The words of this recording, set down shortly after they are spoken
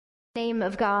Name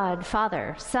of God,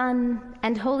 Father, Son,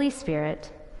 and Holy Spirit.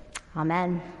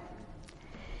 Amen.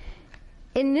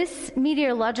 In this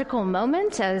meteorological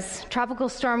moment, as Tropical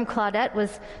Storm Claudette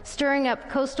was stirring up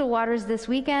coastal waters this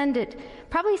weekend, it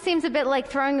probably seems a bit like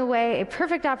throwing away a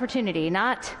perfect opportunity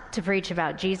not to preach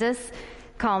about Jesus,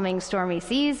 calming stormy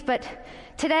seas, but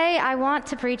today I want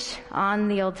to preach on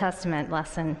the Old Testament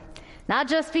lesson. Not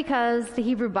just because the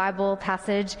Hebrew Bible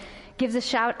passage gives a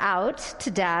shout out to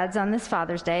dads on this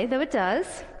Father's Day, though it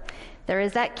does. There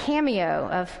is that cameo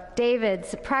of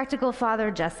David's practical father,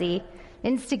 Jesse,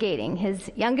 instigating his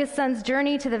youngest son's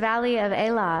journey to the valley of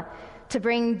Elah to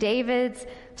bring David's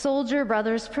soldier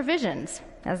brothers provisions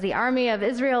as the army of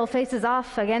Israel faces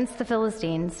off against the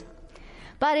Philistines.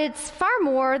 But it's far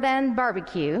more than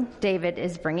barbecue David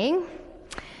is bringing.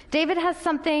 David has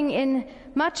something in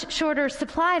much shorter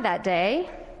supply that day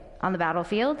on the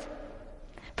battlefield.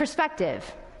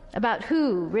 Perspective about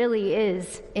who really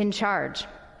is in charge.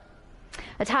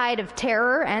 A tide of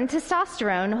terror and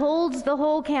testosterone holds the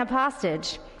whole camp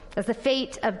hostage as the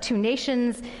fate of two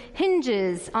nations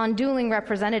hinges on dueling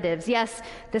representatives. Yes,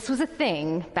 this was a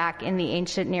thing back in the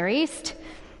ancient Near East.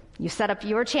 You set up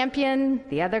your champion,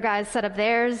 the other guys set up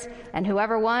theirs, and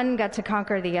whoever won got to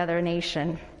conquer the other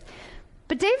nation.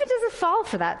 But David doesn't fall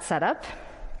for that setup.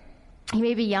 He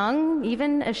may be young,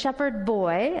 even a shepherd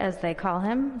boy, as they call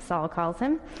him, Saul calls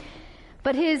him,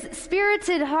 but his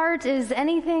spirited heart is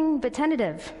anything but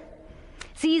tentative.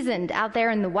 Seasoned out there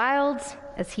in the wilds,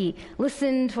 as he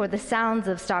listened for the sounds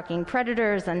of stalking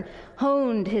predators and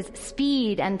honed his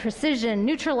speed and precision,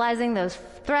 neutralizing those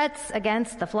threats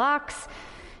against the flocks,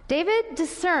 David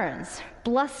discerns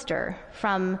bluster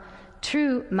from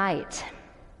true might.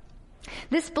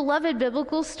 This beloved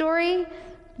biblical story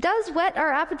does whet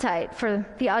our appetite for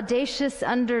the audacious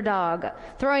underdog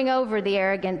throwing over the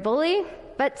arrogant bully,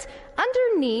 but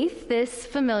underneath this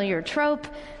familiar trope,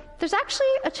 there's actually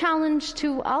a challenge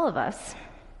to all of us.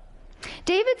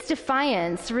 David's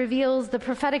defiance reveals the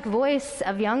prophetic voice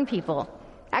of young people,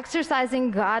 exercising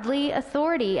godly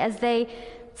authority as they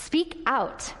speak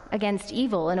out against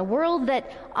evil in a world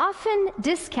that often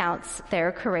discounts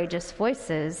their courageous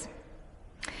voices.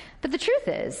 But the truth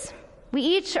is, we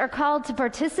each are called to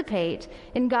participate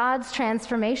in God's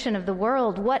transformation of the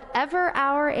world, whatever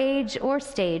our age or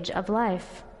stage of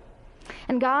life.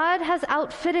 And God has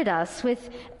outfitted us with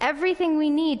everything we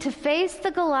need to face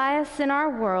the Goliaths in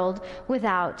our world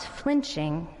without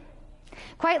flinching.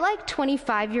 Quite like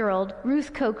 25-year-old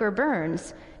Ruth Coker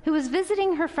Burns, who was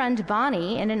visiting her friend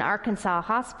Bonnie in an Arkansas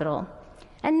hospital,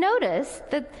 and noticed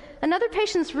that another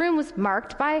patient's room was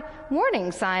marked by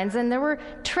warning signs, and there were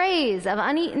trays of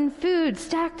uneaten food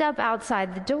stacked up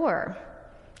outside the door.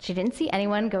 She didn't see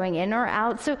anyone going in or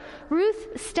out, so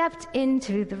Ruth stepped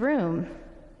into the room.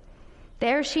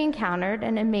 There she encountered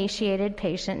an emaciated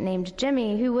patient named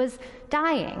Jimmy who was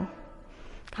dying,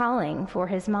 calling for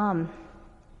his mom.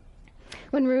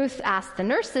 When Ruth asked the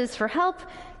nurses for help,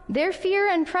 their fear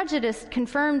and prejudice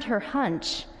confirmed her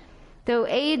hunch. Though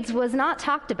AIDS was not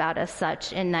talked about as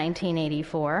such in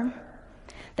 1984,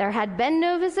 there had been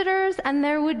no visitors and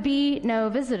there would be no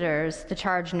visitors, the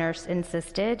charge nurse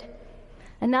insisted.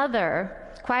 Another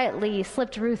quietly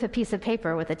slipped Ruth a piece of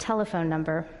paper with a telephone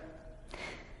number.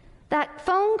 That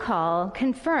phone call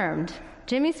confirmed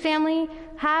Jimmy's family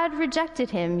had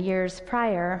rejected him years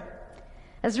prior.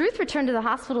 As Ruth returned to the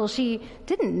hospital, she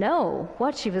didn't know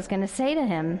what she was going to say to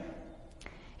him.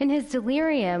 In his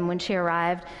delirium when she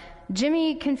arrived,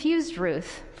 Jimmy confused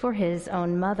Ruth for his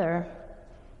own mother.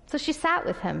 So she sat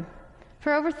with him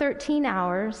for over 13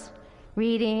 hours,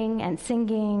 reading and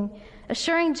singing,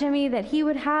 assuring Jimmy that he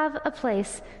would have a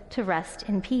place to rest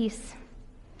in peace.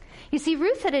 You see,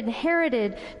 Ruth had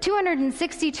inherited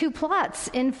 262 plots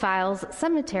in Files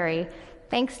Cemetery,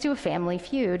 thanks to a family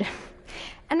feud.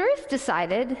 And Ruth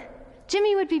decided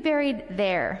Jimmy would be buried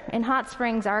there in Hot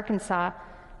Springs, Arkansas,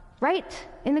 right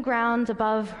in the ground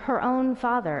above her own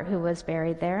father, who was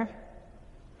buried there.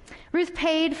 Ruth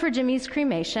paid for Jimmy's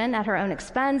cremation at her own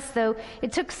expense, though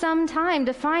it took some time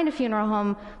to find a funeral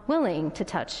home willing to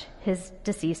touch his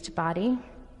deceased body.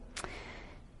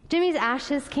 Jimmy's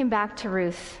ashes came back to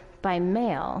Ruth by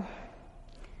mail.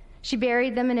 She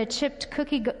buried them in a chipped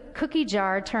cookie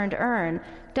jar turned urn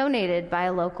donated by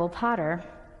a local potter.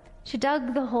 She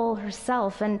dug the hole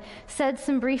herself and said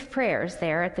some brief prayers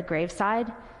there at the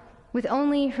graveside, with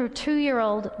only her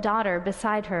 2-year-old daughter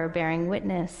beside her bearing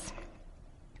witness.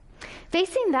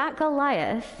 Facing that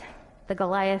Goliath, the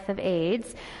Goliath of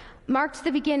AIDS, marked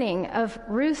the beginning of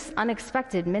Ruth's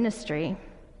unexpected ministry.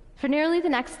 For nearly the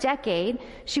next decade,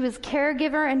 she was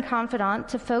caregiver and confidant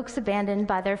to folks abandoned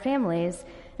by their families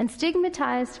and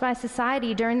stigmatized by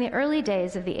society during the early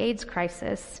days of the AIDS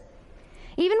crisis.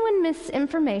 Even when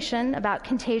misinformation about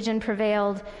contagion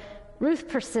prevailed, Ruth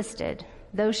persisted,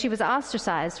 though she was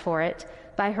ostracized for it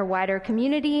by her wider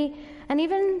community and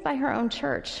even by her own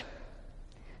church.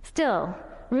 Still,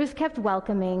 Ruth kept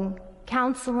welcoming,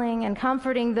 counseling, and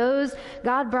comforting those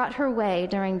God brought her way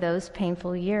during those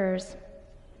painful years.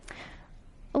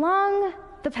 Along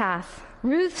the path,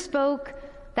 Ruth spoke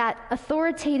that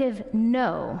authoritative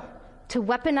no to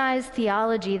weaponized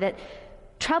theology that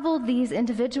troubled these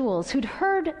individuals who'd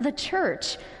heard the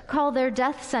church call their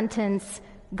death sentence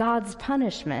God's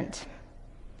punishment.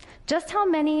 Just how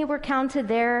many were counted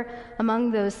there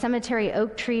among those cemetery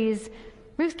oak trees,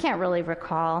 Ruth can't really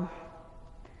recall.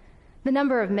 The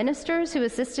number of ministers who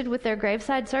assisted with their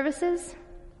graveside services?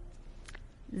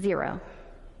 0.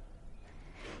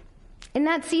 In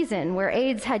that season, where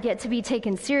AIDS had yet to be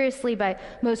taken seriously by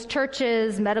most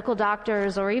churches, medical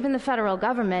doctors, or even the federal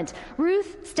government,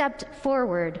 Ruth stepped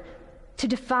forward to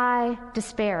defy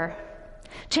despair,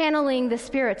 channeling the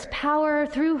Spirit's power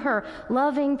through her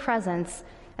loving presence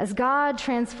as God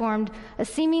transformed a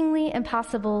seemingly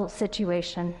impossible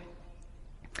situation.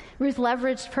 Ruth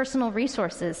leveraged personal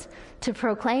resources to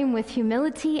proclaim with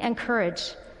humility and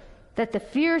courage that the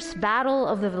fierce battle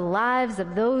of the lives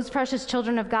of those precious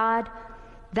children of God,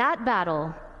 that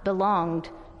battle belonged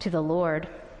to the Lord.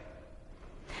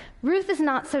 Ruth is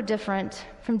not so different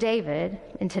from David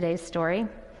in today's story.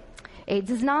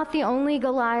 AIDS is not the only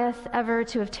Goliath ever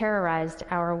to have terrorized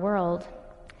our world,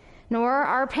 nor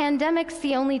are pandemics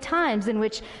the only times in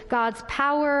which God's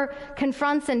power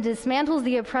confronts and dismantles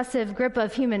the oppressive grip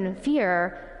of human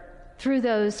fear through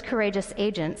those courageous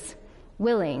agents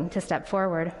willing to step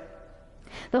forward.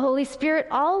 The Holy Spirit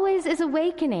always is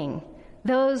awakening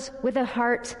those with a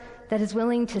heart that is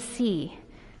willing to see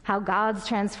how God's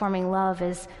transforming love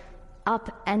is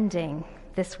upending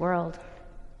this world.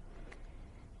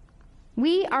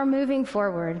 We are moving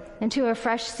forward into a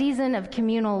fresh season of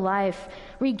communal life,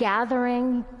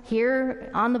 regathering here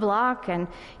on the block and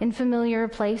in familiar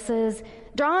places,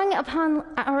 drawing upon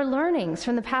our learnings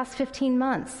from the past 15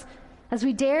 months as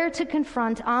we dare to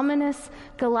confront ominous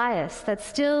Goliaths that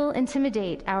still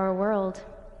intimidate our world.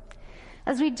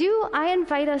 As we do, I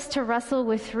invite us to wrestle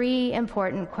with 3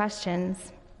 important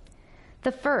questions.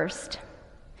 The first,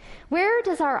 where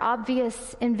does our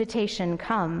obvious invitation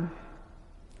come?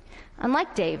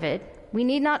 Unlike David, we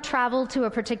need not travel to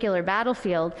a particular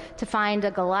battlefield to find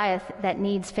a Goliath that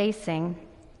needs facing.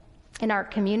 In our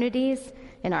communities,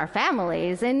 in our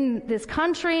families, in this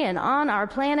country, and on our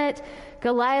planet,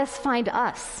 Goliaths find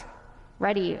us,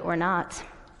 ready or not.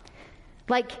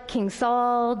 Like King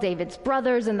Saul, David's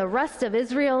brothers, and the rest of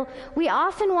Israel, we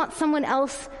often want someone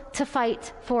else to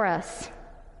fight for us.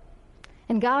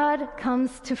 And God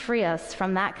comes to free us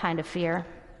from that kind of fear.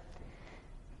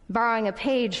 Borrowing a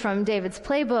page from David's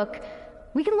playbook,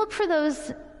 we can look for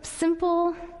those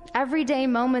simple, everyday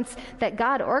moments that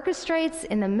God orchestrates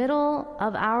in the middle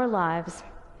of our lives.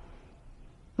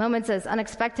 Moments as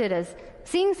unexpected as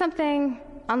seeing something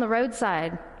on the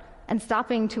roadside and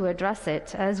stopping to address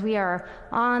it as we are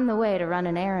on the way to run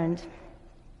an errand.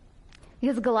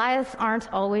 Because Goliaths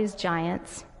aren't always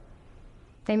giants.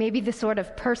 They may be the sort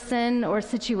of person or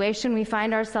situation we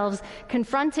find ourselves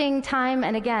confronting time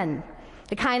and again,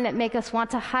 the kind that make us want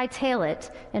to hightail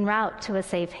it en route to a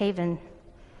safe haven.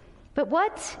 But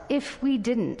what if we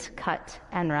didn't cut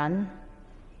and run?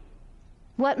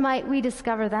 What might we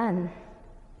discover then?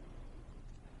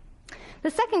 The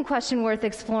second question worth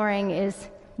exploring is,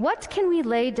 what can we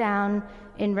lay down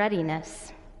in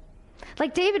readiness?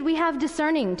 Like David, we have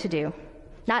discerning to do.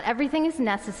 Not everything is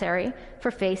necessary for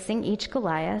facing each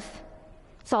Goliath.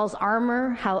 Saul's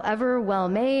armor, however well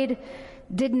made,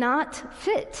 did not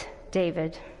fit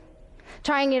David.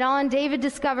 Trying it on, David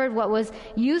discovered what was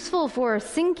useful for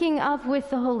syncing up with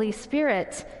the Holy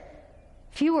Spirit.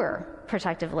 Fewer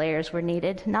protective layers were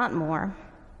needed, not more.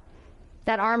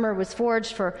 That armor was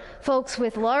forged for folks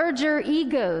with larger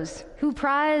egos who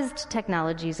prized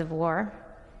technologies of war.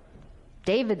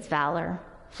 David's valor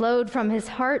flowed from his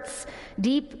heart's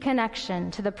deep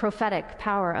connection to the prophetic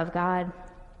power of God.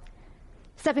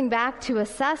 Stepping back to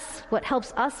assess what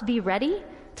helps us be ready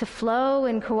to flow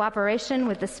in cooperation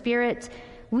with the Spirit,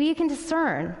 we can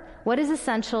discern what is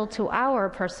essential to our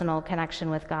personal connection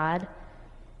with God.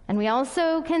 And we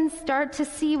also can start to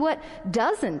see what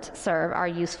doesn't serve our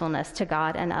usefulness to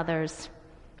God and others,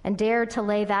 and dare to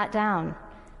lay that down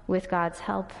with God's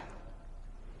help.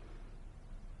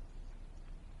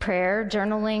 Prayer,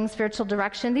 journaling, spiritual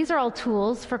direction, these are all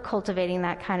tools for cultivating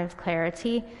that kind of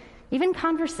clarity. Even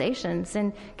conversations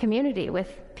in community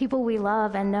with people we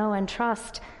love and know and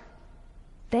trust,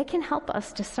 they can help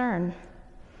us discern.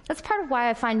 That's part of why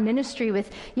I find ministry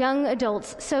with young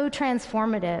adults so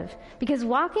transformative, because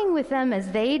walking with them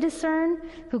as they discern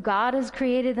who God has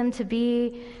created them to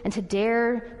be and to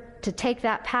dare to take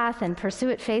that path and pursue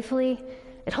it faithfully,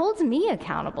 it holds me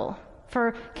accountable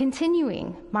for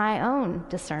continuing my own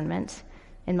discernment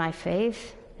in my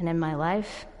faith and in my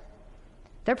life.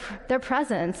 Their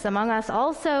presence among us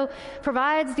also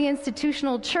provides the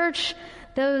institutional church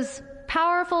those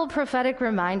powerful prophetic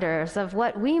reminders of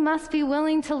what we must be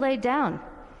willing to lay down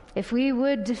if we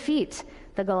would defeat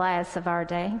the Goliaths of our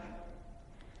day.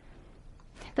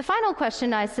 The final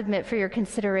question I submit for your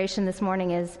consideration this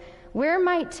morning is, where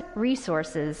might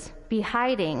resources be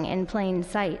hiding in plain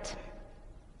sight?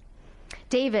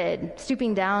 David,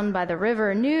 stooping down by the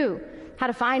river, knew how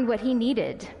to find what he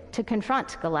needed to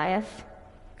confront Goliath.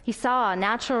 He saw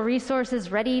natural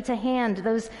resources ready to hand.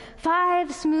 Those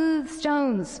 5 smooth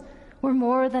stones were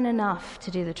more than enough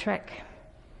to do the trick.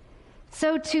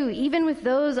 So too, even with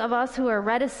those of us who are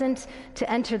reticent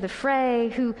to enter the fray,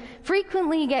 who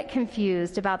frequently get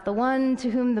confused about the one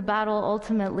to whom the battle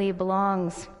ultimately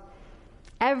belongs,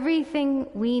 everything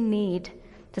we need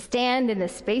to stand in the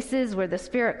spaces where the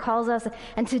Spirit calls us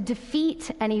and to defeat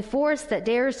any force that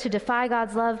dares to defy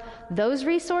God's love, those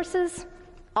resources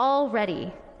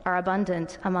already are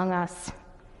abundant among us.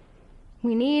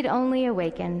 We need only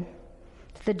awaken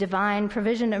to the divine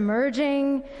provision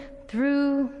emerging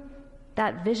through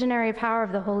that visionary power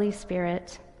of the Holy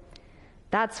Spirit.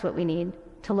 That's what we need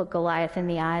to look Goliath in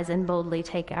the eyes and boldly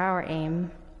take our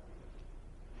aim.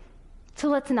 So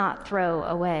let's not throw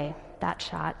away that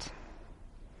shot.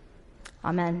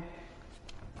 Amen.